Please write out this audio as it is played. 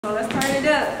So let's turn it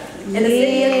up. In the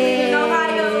city of Cleveland,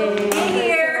 Ohio. Get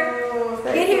here.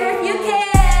 Get here if you can.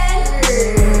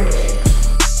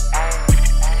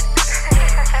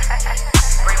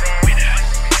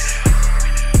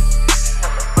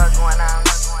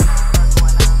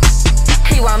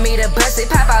 He want me to bust it,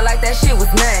 pop out like that shit was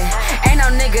nothing. Ain't no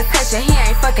niggas touching, he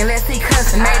ain't fucking unless he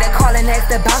cussing. Made a call and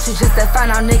asked about you just to find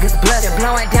out niggas bluffing.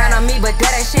 Blowing down on me, but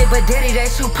that ain't shit, but Diddy,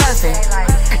 that you puffin'.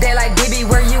 They like, BB,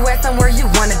 where you at, somewhere you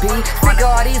wanna be. Sick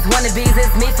of all these wannabes, it's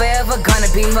me forever gonna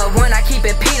be. But when I keep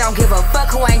it P, don't give a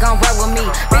fuck who ain't gon' roll with me.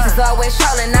 Bitches always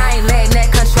trolling, I ain't letting that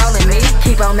controlling me.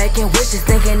 Keep on making wishes,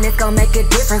 thinking it's gon' make a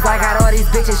difference. I got all these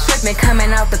bitches tripping,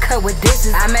 coming out the cut with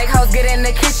dishes. I make hoes get in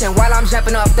the kitchen while I'm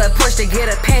jumping off the porch to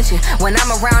get a pension. When I'm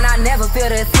around, I never feel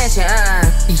the attention.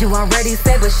 You already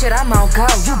said, but shit, I'm on go.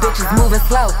 You bitches moving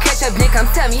slow. Catch up, Nick, come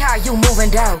tell me how you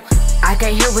moving though. I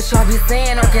can't hear what y'all be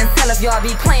saying or can tell if y'all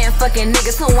be playing fucking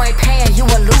niggas who ain't paying. You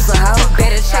a loser, ho.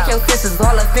 Better check your sisters,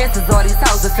 all offenses, all these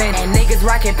hoes offended. And niggas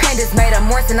rocking pendants, made them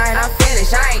more tonight, I'm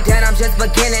finished. I ain't done, I'm just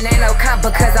beginning, ain't no comp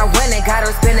because I win it. Got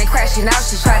her spinning, crashing out,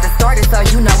 she tried to start it, so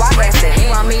you know I guessed it. He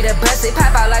want me to bust it,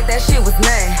 pop out like that shit was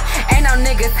nothing. Ain't no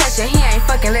niggas touching, he ain't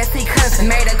fucking unless he cussing.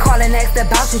 Made a call and asked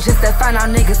about you just to find out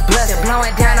niggas bluffing.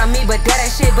 Blowing down on me, but that ain't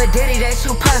shit, but Diddy, that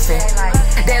you puffin'.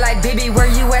 They like, BB, where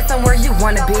you at, somewhere you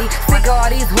wanna be. Sick of all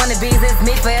these wannabes, it's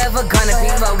me forever gonna be.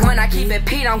 But when I keep it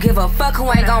P, don't give a fuck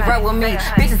who ain't gon' roll with me.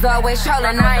 Bitches always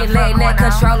trolling, I ain't letting that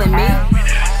controlling me.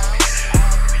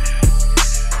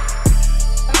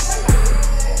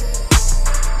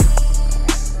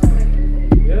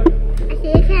 I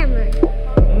see a camera.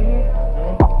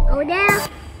 Oh, there?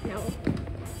 No.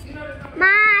 Ma,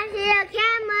 I see a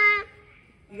camera.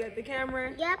 You got the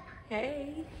camera? Yep.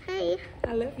 Hey. Hey.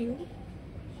 I love you.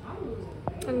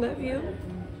 I love you.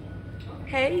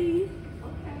 Hey.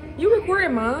 You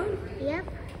recording, Mom? Yep.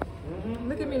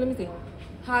 Look at me, let me see.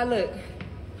 How I look?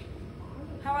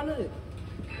 How I look?